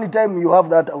 That's the only time you have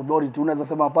that authority. Unaweza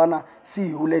sema hapana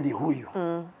si ule ni huyu.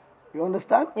 You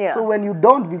understand? Yeah. So when you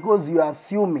don't, because you are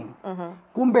assuming,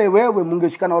 kumbe wewe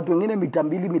mungeshikana watu wengine mita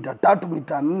 2, mita 3,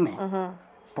 mita 4,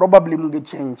 probably munge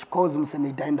change cause mseme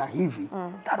itaenda hivi.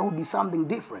 That would be something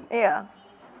different. Yeah.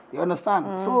 You understand?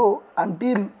 So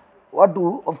until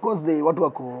watu, of course watu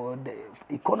wako the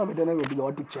economy tena imepiga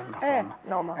watu chenga sana.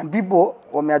 Normal. And people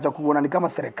wameacha kuona ni kama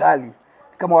serikali,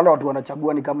 kama wale watu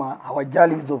wanachagua ni kama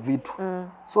hawajali hizo vitu.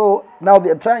 So now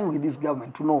they are trying with this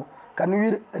government to know, can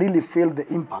we really feel the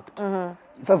impact?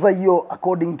 Sasa hiyo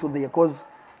according to the cause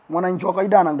mwananchi wa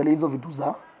kawaida anaangalia hizo vitu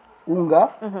za unga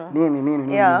nini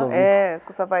hizo vitu.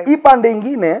 Kusurvive. Ipande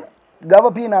ingine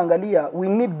gava pia inaangalia we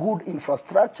need good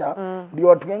infrastructure ndio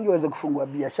watu wengi waweze kufungua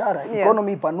biashara,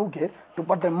 economy ipanuke,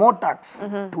 tupate more tax,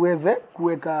 tuweze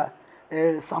kuweka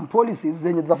some policies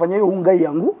zenye zitafanya hiyo unga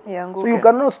yangu. So you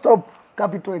cannot stop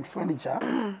capital expenditure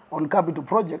on capital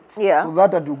projects so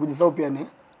that atukujisau pia ni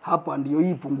hapa ndio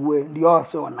hii pungue ndio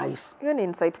wase wa nice. Hiyo ni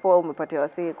insight poa umepatia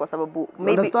wase kwa sababu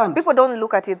maybe people don't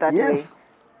look at it that way.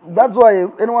 That's why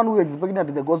anyone who is expecting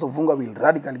that the cost of unga will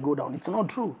radically go down, it's not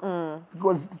true.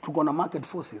 Because tuko na market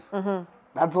forces.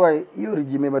 That's why hiyo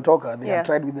regime imetoka, they have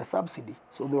tried with the subsidy.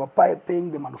 So they were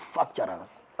paying the manufacturers.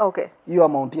 Okay. Hiyo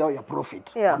amount yao ya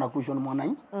profit wanakushon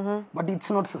mwananchi. But it's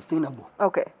not sustainable.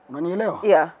 Okay. Unanielewa?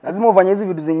 Yeah. Lazima ufanye hizi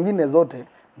vitu zingine zote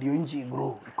ndio nchi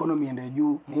grow, economy ende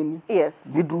juu nini? Yes.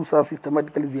 Vitu sa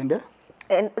systematically ziende.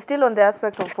 And still on the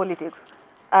aspect of politics,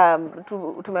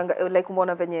 like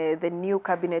umeona venye the new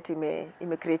cabinet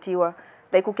imecreatiwa,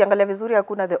 like ukiangalia vizuri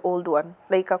hakuna the old one,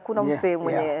 like hakuna msee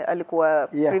mwenye alikuwa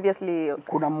previously.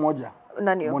 Kuna mmoja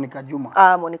nani? Monica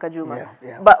Juma. Monica Juma.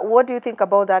 But what do you think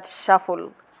about that shuffle?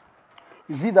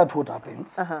 You see that what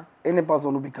happens? Any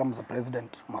person who becomes a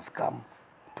president must come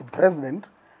to president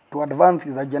to advance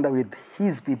his agenda with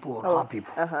his people or her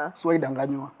people. So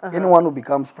idanganywa. Anyone who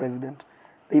becomes president,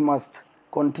 they must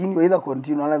either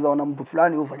continue, anaweza wana mtu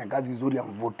fulani ufanya kazi vizuri ya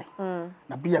mvute.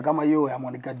 Na pia kama hiyo ya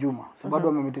Monica Juma, sababu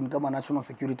amemetin kama national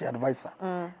security advisor.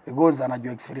 Because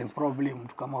anajua experience probably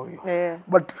mtu kama huyo.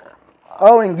 But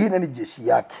hao wengine ni jeshi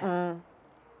yake.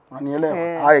 Unanielewa?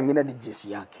 Haya wengine ni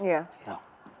jeshi yake. Yeah.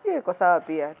 Iko sawa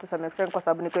pia to some extent kwa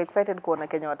sababu niko excited kuona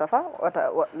Kenya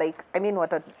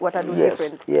wata do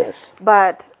different. Yes.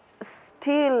 But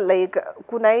still like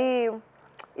kuna hii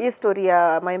story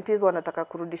ya my MPs wanataka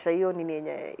kurudisha hiyo nini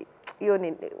yenye hiyo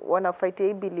ni wanafight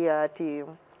hii bili ya ati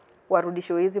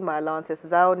warudishwe hizi allowances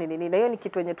zao nini na hiyo ni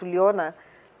kitu yenye tuliona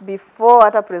before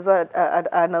hata president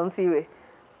announcewe.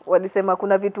 Walisema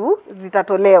kuna vitu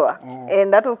zitatolewa.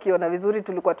 And hata ukiona vizuri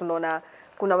tulikuwa tunaona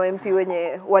kuna MP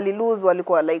wenye walilose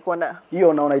walikuwa like wana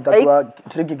hiyo naona itakuwa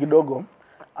tricky kidogo.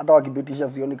 Hata wakipitisha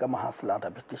sioni kama Hasla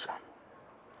atapitisha.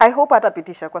 I hope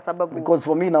atapitisha kwa sababu because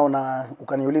for me naona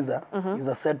ukaniuliza is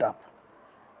a setup.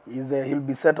 He'll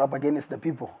be set up against the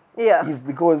people. Yeah.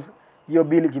 Because hiyo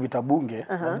bill kibita bunge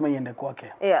lazima iende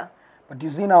kwake. Yeah. But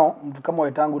you see now mtu kama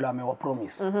Wetangula amewa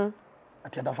promise.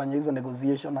 Ati atafanya hizo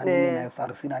negotiation na nini na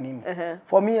SRC na nini.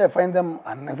 For me I find them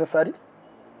unnecessary.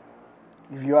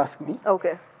 If you ask me.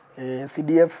 Okay.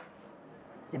 CDF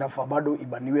inafaa bado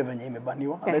ibaniwe venye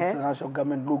imebaniwa. Let's the national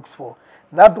government looks for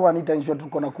that one itaensure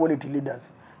tuko na quality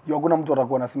leaders. Hakuna mtu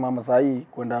atakuwa anasimama saa hii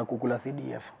kwenda kukula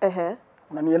CDF.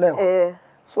 Unanielewa?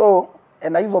 So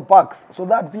and hizo packs so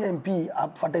that PMP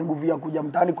apate nguvu ya kuja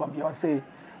mtaani kuambia wasee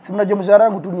si mnajua mshahara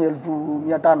wangu tu ni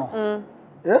 1500.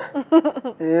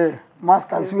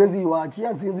 Master siwezi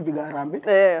waachia siwezi piga rambe.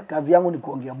 Kazi yangu ni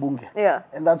kuongea bunge.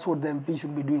 And that's what the MP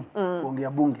should be doing. Kuongea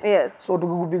bunge. So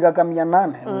tukikupiga kama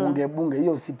 800 kuongea bunge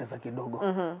hiyo si pesa kidogo.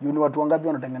 Ni watu wangapi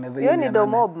wanatengeneza hiyo? Hiyo ni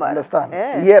domob man. Understand?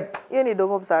 Yep. Hiyo ni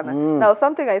domob sana. Now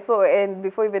something I saw and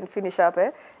before even finish up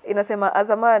inasema as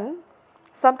a man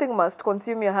something must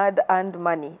consume your hard-earned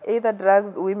money, either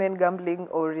drugs, women, gambling,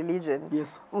 or religion.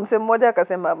 Yes. Msee mmoja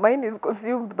akasema, mine is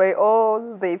consumed by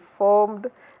all they formed.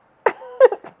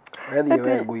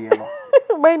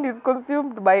 Mine is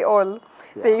consumed by all.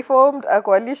 Yeah. They formed a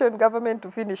coalition government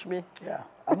to finish me. Yeah.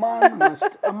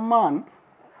 A man,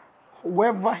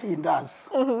 whoever he does,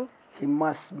 he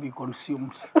must be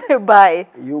consumed. By.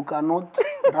 You cannot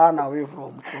run away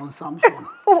from consumption.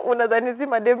 Unadhani si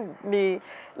madem ni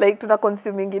like tuna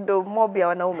consuming ndo mob ya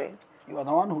wanaume. You are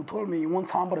the one who told me you want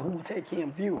somebody who will take care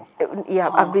of you. Yeah,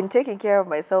 I've been taking care of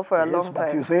myself for a long time.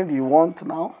 But you said you want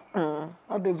now.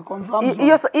 That is consumption.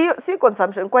 Hiyo si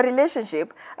consumption. Kwa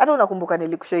relationship, hata unakumbuka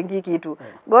nilikushoingi kitu.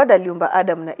 God aliumba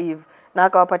Adam na Eve na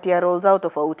akawapatia roles out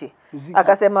tofauti.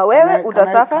 Akasema wewe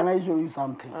utasafa. Can I show you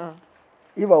something?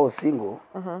 If I was single,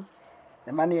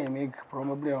 the money I make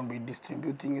probably I will be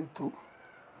distributing it to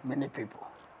many people.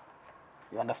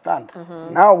 You understand?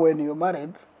 Now when you're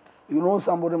married, you know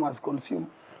somebody must consume.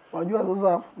 Unajua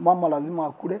sasa mama lazima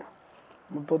akule,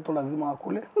 mtoto lazima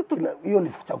akule, hiyo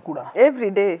ni chakula.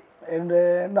 Every day. And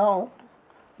now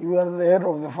you are the head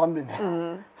of the family.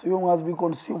 So you must be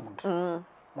consumed.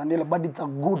 But it's a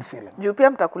good feeling. Juu pia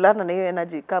mtakulana na hiyo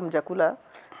energy kama mjakula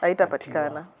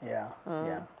haitapatikana. Yeah,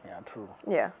 true.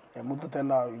 Yeah. Mtu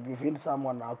tena if you feel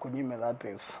someone akunyime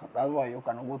that's why you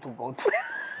can go to court.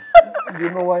 Do you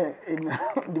know why in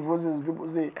divorces people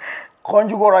say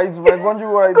conjugal rights, my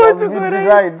conjugal rights has been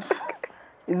denied?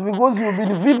 It's because you've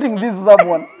been feeding this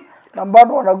someone. Na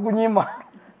bado wanakunyima.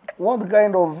 What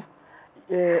kind of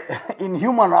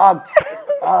inhuman acts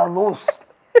are those?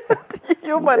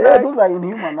 Those are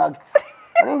inhuman acts.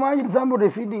 Can you imagine somebody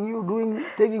feeding you,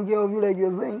 taking care of you like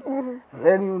you're saying,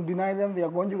 then you deny them their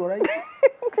conjugal rights?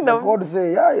 God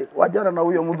say, wajana na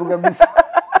huyo mtu kabisa.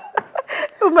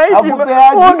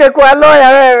 Ungekuwa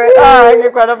lawyer wewe.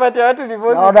 Ungekuwa napatia watu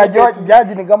divorce. Na unajua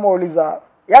judge ni kama uliza,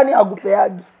 yani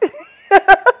hakupeagi.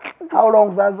 How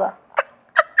long sasa?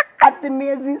 Ati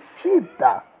miezi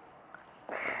 6.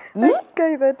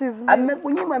 Okay, that is me.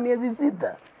 Amekunyima miezi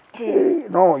 6.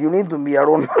 No, you need to be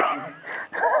alone.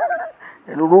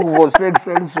 And look for sex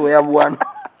elsewhere bwana.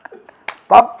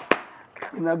 Pap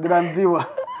inagrandiwa.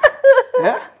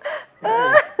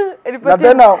 Na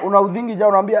tena unaudhingi ja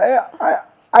unaambia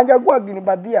hajakuwa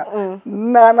akinipatia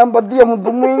na anampatia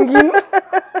mtu mwingine.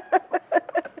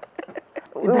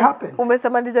 It happens.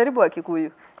 Umesema nijaribu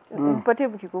Kikuyu. Mpatie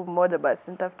Kikuyu mmoja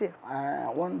basi nitafutie.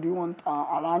 Do you want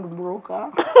a land broker?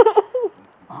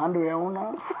 A handwe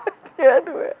owner?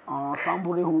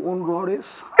 Somebody who owns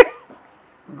lorries?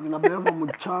 Ninabeba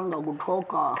mchanga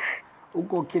kutoka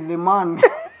huko Kilimani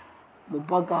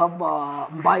mpaka hapa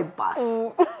bypass.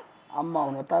 Ama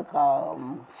unataka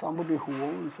somebody who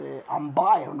owns a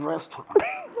Ambayan restaurant,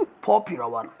 popular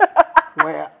one,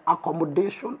 where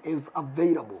accommodation is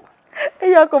available.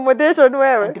 Accommodation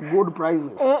wewe? At good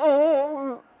prices.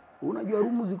 Unajua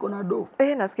rumu ziko na do.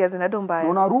 Nasikia zina do mbaya.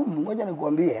 Una rumu, ngoja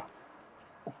nikwambie.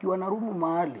 Ukiwa na rumu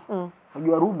mahali,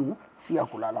 unajua rumu si ya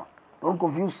kulala. Don't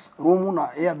confuse rumu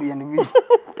na Airbnb.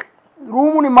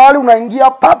 Room ni mahali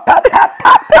unaingia pa pa pa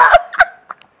pa.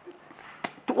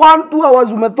 1-2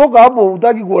 hours umetoka hapo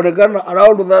hutaki kuonekana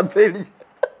around that page.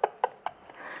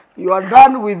 You are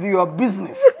done with your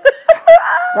business.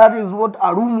 That is what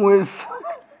a room is.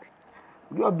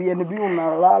 You are BNB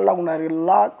unalala, una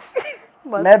relax.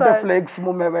 Netflix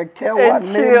mumewekewa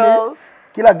nini.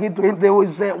 Kila kitu in there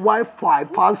is a Wi-Fi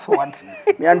password.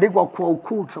 Imeandikwa kwa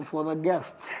ukuta for the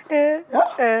guests.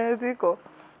 Ziko.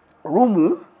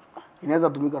 Room inaweza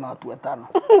tumika na watu 5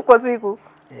 kwa siku.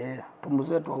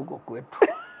 Tumuzetu huko kwetu.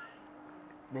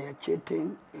 The cheating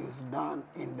is done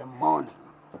in the morning.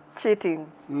 Cheating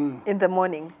in the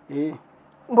morning.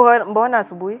 Mbona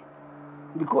asubuhi?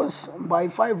 Because by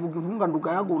 5 ukifunga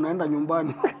duka yako unaenda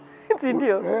nyumbani.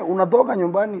 Ndio. Unatoka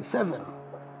nyumbani 7.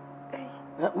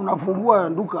 Unafungua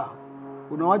duka.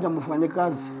 Unawacha mfanye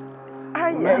kazi.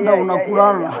 Unaenda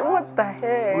unakulala. What the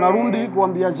hell? Unarudi kwa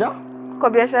biashara? Kwa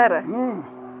biashara?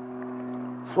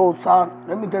 So sir,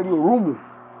 let me tell you, room,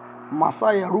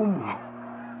 Masaya room,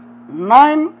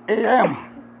 9 a.m.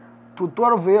 to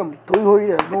 12 a.m.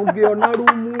 Tuihoire nungiona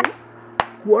room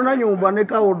kuona nyumba ni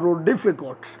kaundu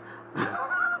difficult.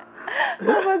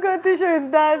 Oh my God, this show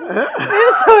is done.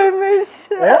 This show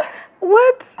imeisha.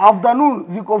 What? Afternoon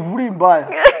ziko free mbaya.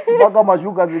 Mpaka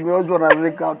mashuka zimeoshwa na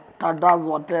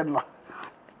zikatandazwa tena.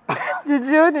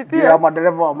 Jijioni pia. Ya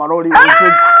madereva wa malori usiku.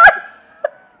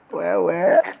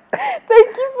 Wewe.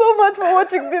 Thank you so much for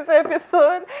watching this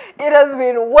episode. It has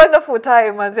been wonderful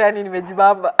time, Manze,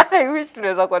 nimejibamba. I wish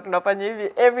tunaweza kuwa tunafanya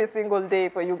hivi every single day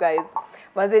for you guys.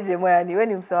 Manze Jaymo, yani wewe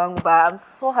ni msee wangu, but I'm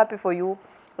so happy for you,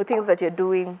 the things that you're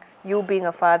doing, you being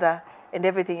a father and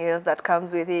everything else that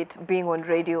comes with it, being on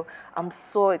radio. I'm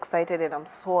so excited and I'm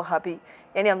so happy.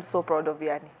 Yani I'm so proud of you,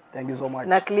 yani. Thank you so much.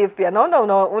 Na Cliff pia. Naona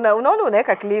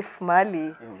unaweka Cliff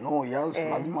mahali. No, yes,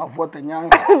 lazima afuate nyayo.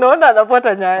 Naona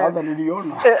anafuata nyayo. Sasa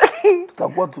niliona.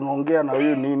 Tutakuwa tunaongea na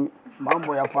wewe nini?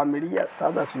 Mambo ya familia,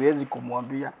 sasa siwezi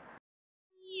kumwambia.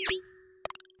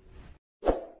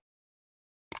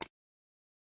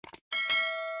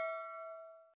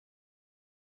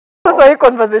 Sasa hii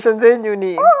conversation zenyu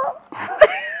ni.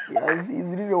 Yes,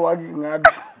 he's really working hard.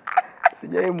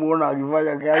 Sijaimuona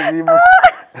akifanya kazi hivyo.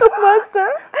 Master.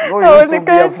 No, you used to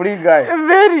be a free guy.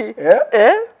 Very.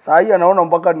 Sasa hii anaona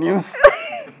mpaka news.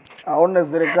 Aone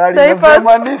serikali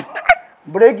inasema nini?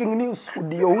 Breaking news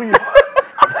ndio huyo.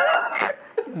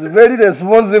 It's very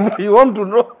responsible. You want to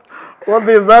know what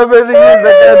is happening in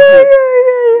the country.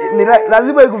 Ni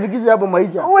lazima ikufikishe hapo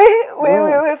maisha.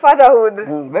 We fatherhood.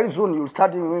 Very soon you'll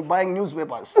start buying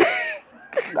newspapers.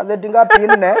 Gazeti ngapi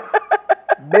nne?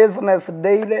 Business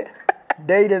Daily,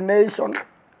 Daily Nation,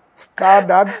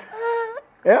 Standard.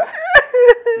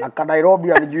 Na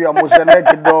Nairobi alijua ya Msee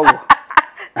kidogo.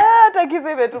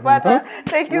 Takize imetupata.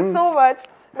 Thank you so much.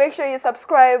 Make sure you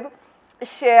subscribe,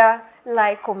 share,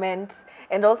 like, comment,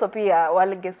 and also pia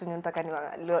wale guests unataka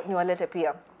niwalete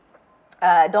pia.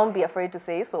 Don't be afraid to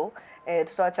say so.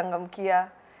 Tutawachangamkia,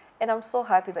 and I'm so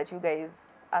happy that you guys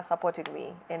are supporting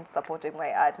me and supporting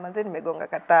my art. Manze nimegonga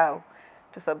katao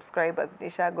to subscribers,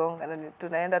 nishagonga na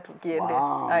tunaenda tukiende.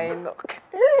 I know.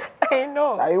 I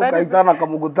know. Ayu kaitana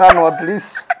kamukutano at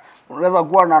least. Unaweza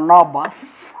kuwa na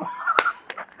numbers.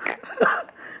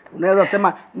 Unaweza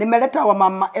sema nimeleta wa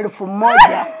mama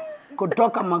 1000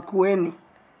 kutoka Makueni.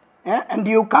 And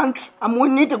you can't. We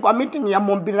need kwa meeting ya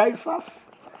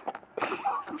mobilizers.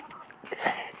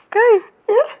 Kai.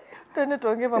 Tena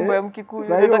tuongee mambo ya Mkikuyu.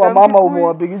 Sasa hiyo mama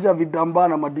umewapigisha vitambaa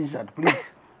na t-shirt,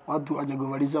 please. Watu waje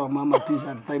kuvalisha mama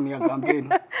t-shirt time ya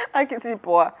campaign.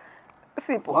 Akisipoa.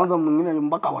 Sipo. Kwanza mwingine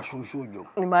mpaka washushujo.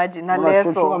 Imagine na leso.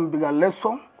 Washushujo mpiga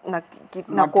leso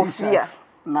na kofia.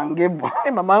 Na ngebo.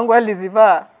 Mamangu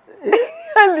alizivaa.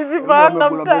 Alizivaa na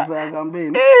pesa ya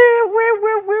campaign.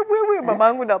 We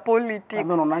mamangu na politics.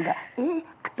 Sasa unaona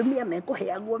atumia meko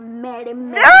heagwo mere.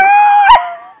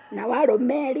 Na waro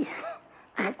meri.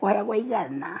 Meko heagwo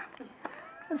igana.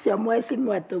 Sio mwezi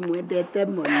mwetu mwendete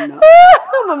muno.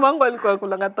 Mamangu alikuwa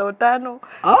kulanga tao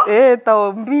 5.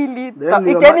 Tao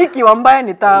 2. Ikeni kiwa mbaya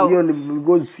ni tao. Hiyo ni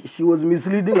because she was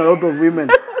misleading a lot of women.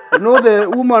 You know the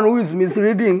woman who is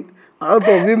misleading a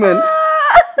lot of women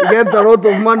get a lot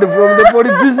of money from the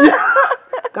politician.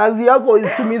 Kazi yako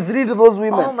is to mislead those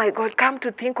women. Oh my God, come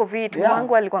to think of it.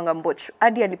 Mamangu alikuwa mbocho.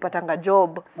 Hadi alipatanga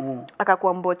job.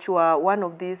 Akakuwa mbocho wa one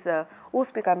of these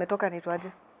speaker ametoka anaitwaje?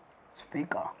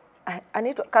 Speaker.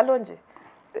 Anaitwa Kalonje.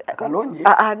 Kalonje?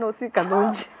 No, si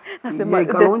Kalonje. Nasema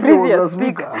the previous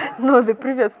speaker. No, the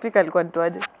previous speaker alikuwa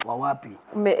anaitwaje? Wa wapi?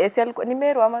 Alikuwa ni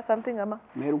Meru ama something ama?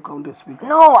 Meru County Speaker.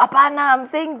 No, hapana, I'm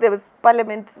saying the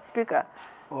parliament speaker.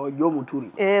 Oh, Joe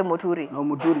Muturi. Muturi. No,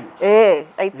 Muturi.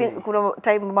 I think kuna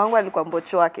time mamangu alikuwa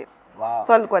mbocho wake. Wow.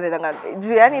 So alikuwa anaenda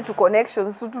juu yani tu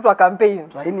connections tu twa campaign.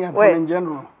 Saini ya Tone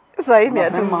General. Saini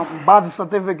ya tu. Nasema birth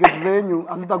certificate zenyu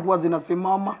hazitakuwa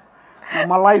zinasimama na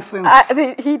ma license.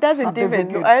 He doesn't even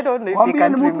know. I don't know if he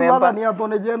can remember. Mtu remember. ni ya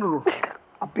Tone General.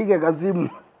 Apige kazimu.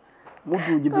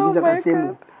 Mtu ujipigisha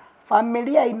kasimu.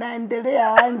 Familia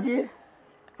inaendelea anje.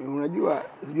 Unajua,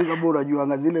 sijui kama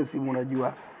unajua zile simu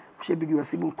unajua. Ushapigiwa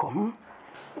simu kwa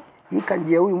hii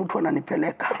kanjia huyu mtu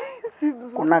ananipeleka.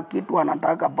 Kuna kitu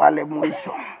anataka pale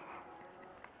mwisho.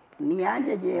 Ni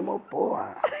aje Jaymo poa.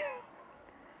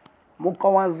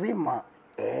 Mko wazima.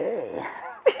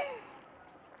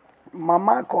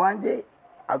 Mamako anje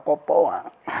ako poa.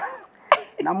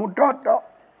 Na mtoto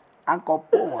ako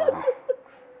poa.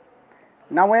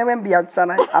 Na wewe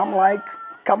biashara, I'm like,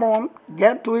 come on,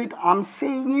 get to it. I'm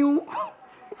seeing you.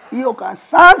 Hiyo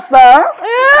sasa.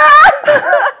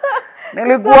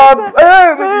 Nilikuwa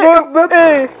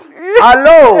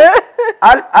Hello.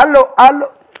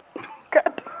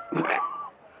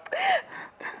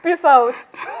 Peace out.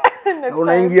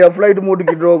 Unaingia flight mode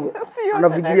kidogo.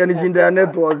 Anafikiria ni shinda ya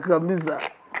network kabisa.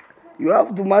 You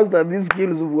have to master these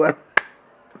skills bwana.